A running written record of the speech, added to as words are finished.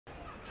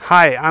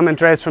Hi, I'm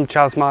Andreas from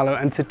Charles Marlow,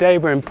 and today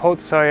we're in Port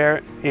de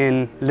Sóller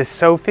in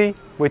Sophie,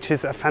 which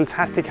is a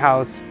fantastic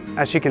house,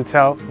 as you can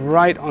tell,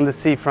 right on the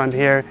seafront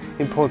here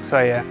in Port de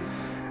Sóller.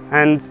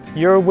 And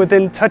you're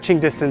within touching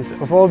distance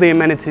of all the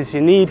amenities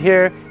you need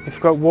here.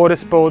 You've got water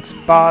sports,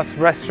 bars,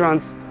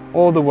 restaurants,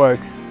 all the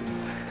works.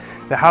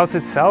 The house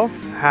itself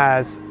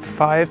has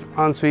 5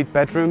 ensuite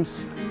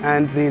bedrooms,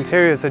 and the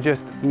interiors are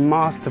just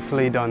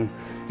masterfully done.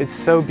 It's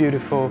so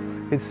beautiful,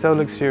 it's so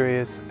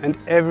luxurious, and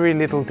every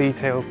little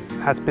detail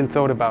has been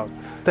thought about.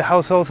 The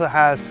house also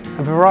has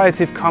a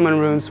variety of common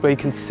rooms where you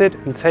can sit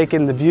and take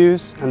in the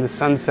views and the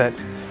sunset.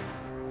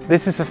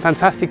 This is a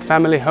fantastic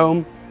family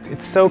home.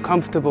 It's so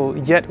comfortable,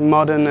 yet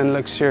modern and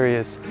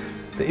luxurious.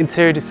 The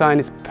interior design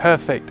is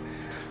perfect.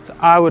 So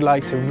I would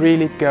like to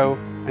really go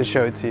and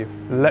show it to you.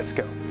 Let's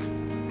go.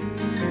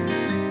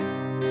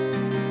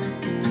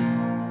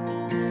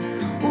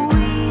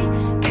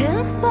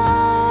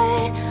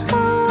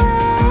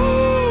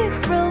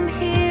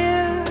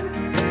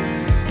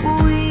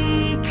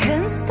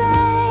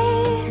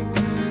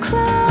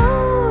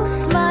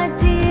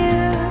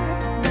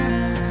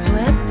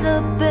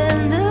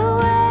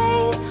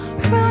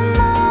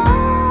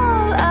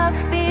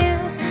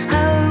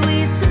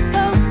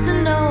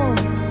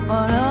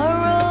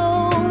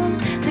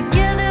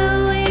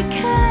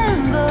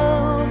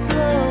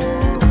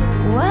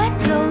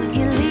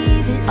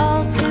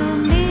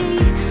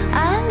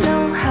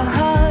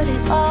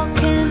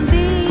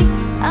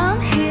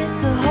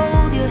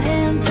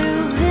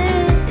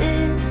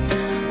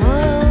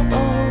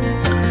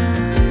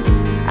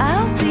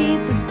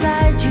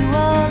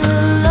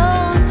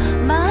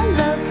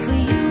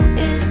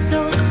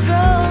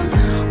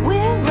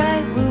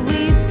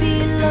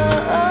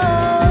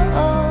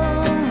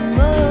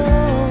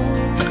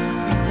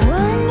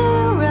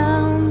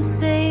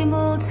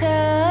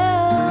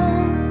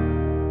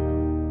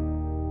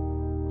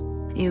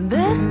 Your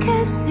best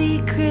kept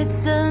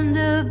secrets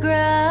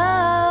underground.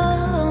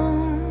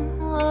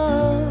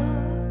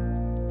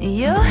 Oh.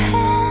 Your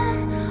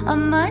hand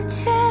on my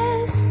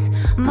chest,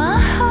 my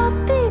heart